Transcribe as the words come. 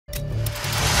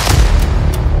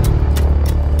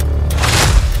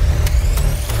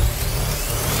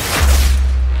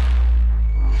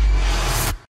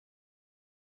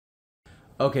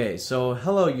Okay, so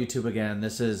hello YouTube again.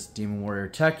 This is Demon Warrior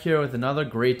Tech here with another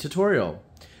great tutorial.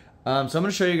 So I'm going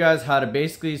to show you guys how to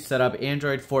basically set up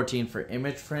Android 14 for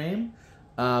Immich Frame.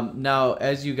 Now,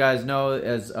 as you guys know,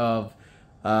 as of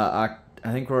I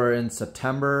think we're in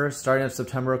September, starting of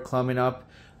September, coming up,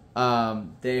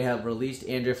 they have released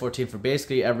Android 14 for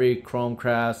basically every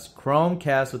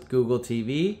Chromecast with Google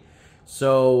TV.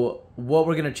 So what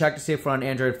we're going to check to see if we're on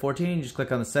Android 14, you just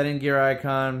click on the setting gear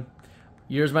icon.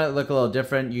 Yours might look a little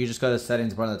different. You just go to the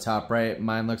settings bar on the top right.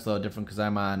 Mine looks a little different because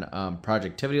I'm on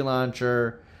Productivity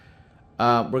Launcher.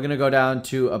 We're going to go down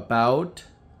to About,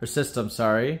 or System,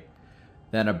 sorry.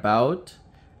 Then About.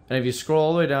 And if you scroll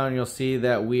all the way down, you'll see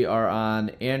that we are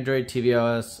on Android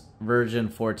tvOS version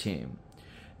 14.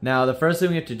 Now, the first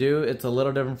thing we have to do, it's a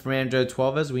little different from Android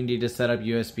 12, is we need to set up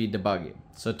USB debugging.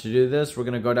 So to do this, we're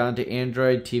going to go down to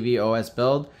Android tvOS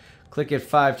build. Click it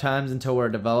 5 times until we're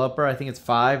a developer. I think it's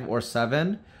 5 or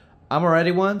 7. I'm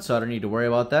already one, so I don't need to worry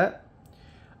about that.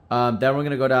 Then we're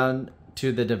going to go down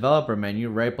to the developer menu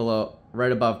right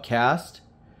above cast.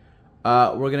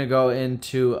 We're going to go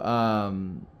into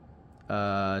down to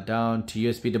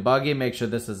USB debugging. Make sure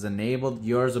this is enabled.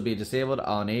 Yours will be disabled.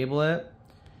 I'll enable it.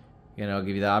 I'll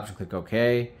give you the option. Click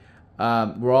OK.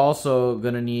 We're also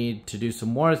going to need to do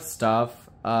some more stuff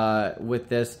with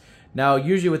this. Now,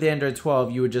 usually with Android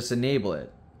 12, you would just enable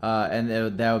it, and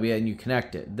that would be it, and you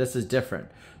connect it. This is different.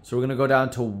 So we're going to go down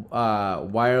to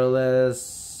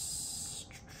wireless,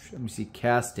 let me see,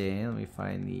 casting. Let me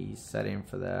find the setting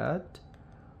for that.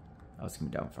 Oh, it's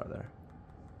going to be down farther.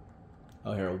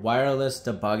 Oh, here, wireless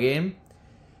debugging.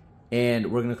 And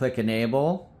we're going to click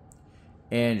enable,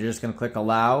 and you're just going to click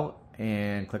allow,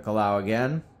 and click allow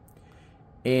again.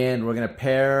 And we're going to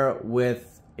pair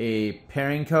with a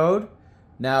pairing code.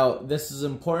 Now, this is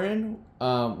important.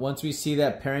 Once we see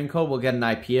that pairing code, we'll get an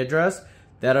IP address.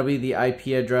 That'll be the IP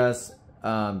address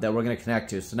that we're going to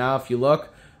connect to. So now if you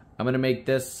look, I'm going to make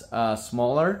this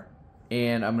smaller,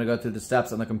 and I'm going to go through the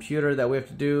steps on the computer that we have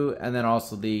to do, and then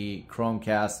also the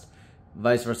Chromecast,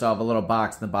 vice versa. I'll have a little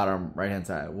box in the bottom right-hand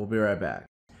side. We'll be right back.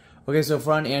 Okay, so if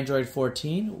we're on Android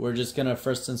 14, we're just going to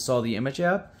first install the Immich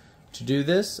app. To do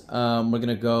this, we're going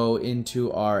to go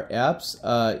into our apps.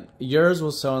 Yours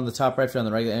will show on the top right. If you're on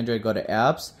the regular Android, go to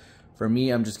apps. For me,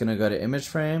 I'm just going to go to Immich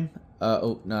Frame.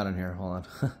 Oh, not on here. Hold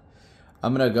on.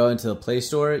 I'm going to go into the Play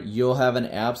Store. You'll have an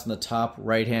apps in the top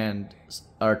right hand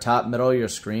or top middle of your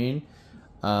screen.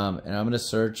 And I'm going to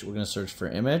search. We're going to search for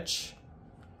Immich.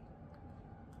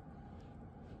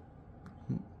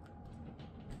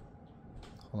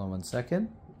 Hold on one second.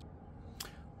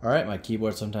 Alright, my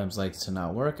keyboard sometimes likes to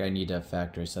not work. I need to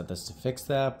factory set this to fix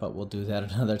that, but we'll do that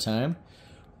another time.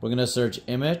 We're going to search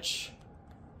Immich,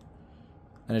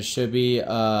 and it should be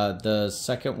the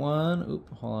second one. Oop,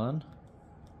 hold on.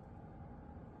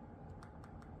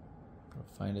 I'll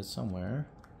find it somewhere.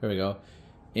 Here we go.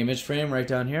 Immich Frame right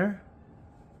down here.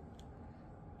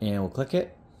 And we'll click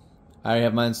it. I already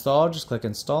have mine installed. Just click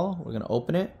install. We're going to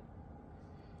open it.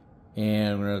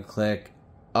 And we're going to click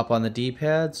up on the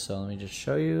D-pad, so let me just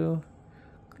show you.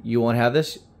 You won't have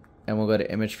this, and we'll go to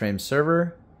Immich Frame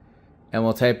Server, and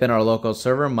we'll type in our local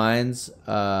server. Mine's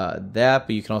that, but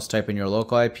you can also type in your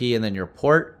local IP and then your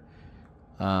port,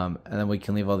 and then we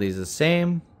can leave all these the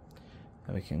same,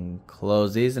 and we can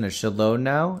close these, and it should load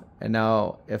now. And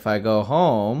now if I go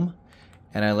home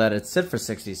and I let it sit for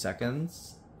 60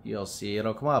 seconds, you'll see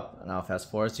it'll come up, and I'll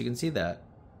fast forward so you can see that.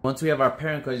 Once we have our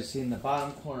parent code, you see in the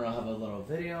bottom corner, I'll have a little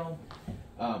video.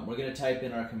 We're going to type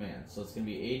in our command. So it's going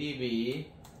to be ADB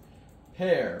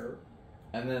pair,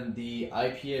 and then the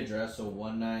IP address, so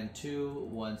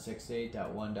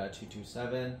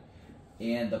 192.168.1.227,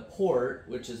 and the port,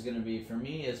 which is going to be, for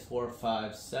me, is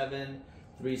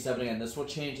 45737. Again, this will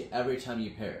change every time you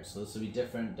pair. So this will be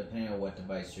different depending on what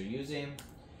device you're using.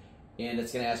 And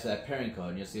it's going to ask for that pairing code.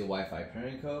 And you'll see a Wi-Fi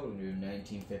pairing code. We're going to do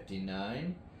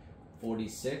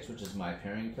 195946, which is my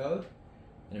pairing code.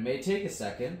 And it may take a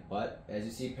second, but as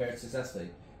you see, paired successfully.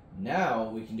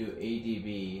 Now we can do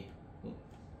ADB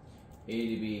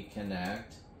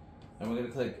connect, and we're going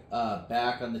to click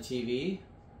back on the TV.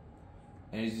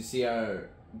 And as you see, our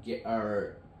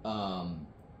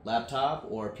laptop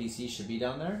or PC should be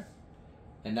down there.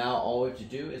 And now all we have to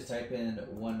do is type in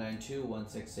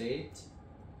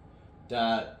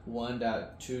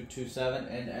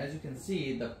 192.168.1.227, and as you can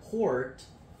see, the port,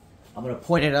 I'm going to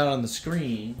point it out on the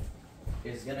screen,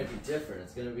 is going to be different.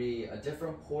 It's going to be a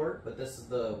different port, but this is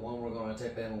the one we're going to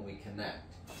type in when we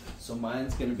connect. So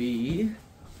mine's going to be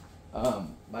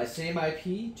my same IP,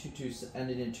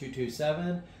 ended in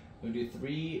 227. We're going to do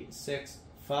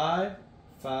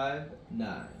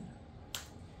 36559.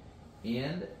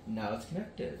 And now it's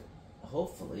connected.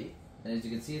 hopefully. And as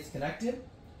you can see, it's connected.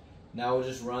 Now we'll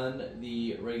just run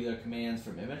the regular commands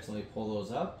from Immich. Let me pull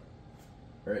those up.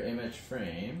 Or Immich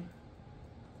frame.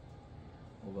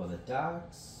 We'll go to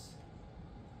docs.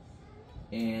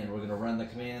 And we're going to run the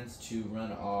commands to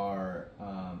run our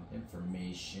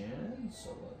information.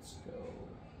 So let's go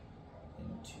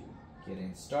into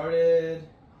getting started,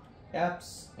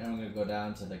 apps, and I'm going to go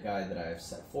down to the guide that I've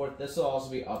set forth. This will also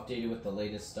be updated with the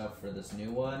latest stuff for this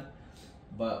new one.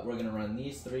 But we're going to run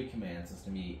these 3 commands. It's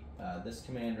going to be this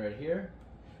command right here.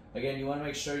 Again, you want to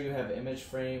make sure you have Immich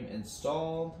frame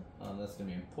installed. That's going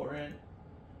to be important.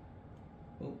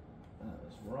 Oop, that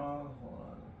was wrong. Hold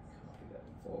on. Copy that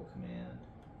full command.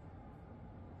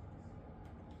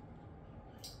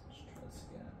 Let's try this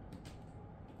again.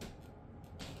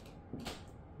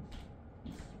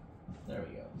 There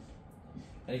we go.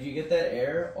 And if you get that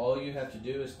error, all you have to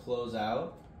do is close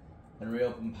out and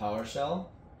reopen PowerShell.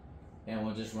 And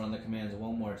we'll just run the commands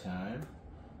one more time.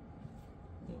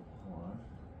 Hold on.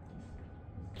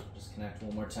 Just connect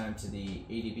one more time to the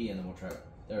ADB and then we'll try it.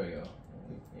 There we go.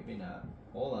 Maybe not.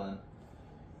 Hold on.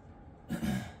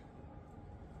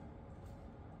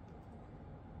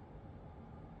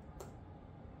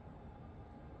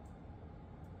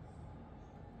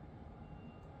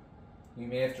 We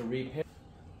may have to repair.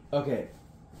 Okay.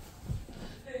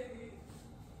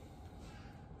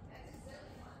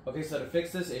 Okay, so to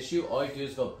fix this issue, all you do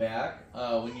is go back.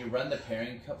 When you run the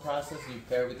pairing process and you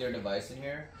pair with your device in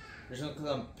here, you're just going to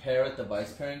click on pair with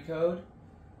device pairing code,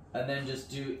 and then just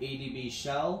do ADB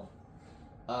shell,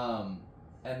 and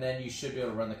then you should be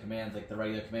able to run the commands like the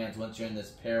regular commands. Once you're in this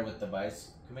pair with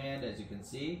device command, as you can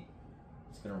see,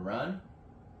 it's going to run.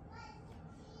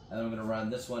 And then we're going to run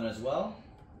this one as well.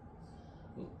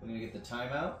 We're going to get the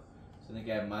timeout. So I think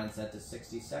I have mine set to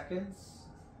 60 seconds.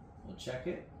 We'll check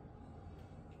it.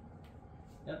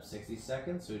 Yep, 60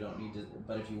 seconds, so we don't need to,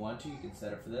 but if you want to, you can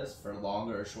set it for this, for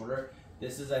longer or shorter.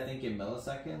 This is, I think, in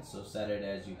milliseconds, so set it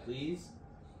as you please.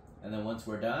 And then once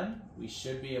we're done, we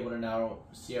should be able to now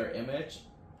see our image.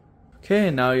 Okay,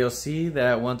 now you'll see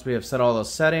that once we have set all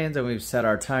those settings and we've set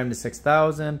our time to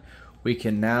 6,000, we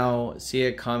can now see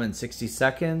it come in 60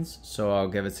 seconds. So I'll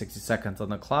give it 60 seconds on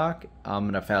the clock. I'm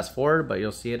going to fast forward, but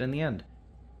you'll see it in the end.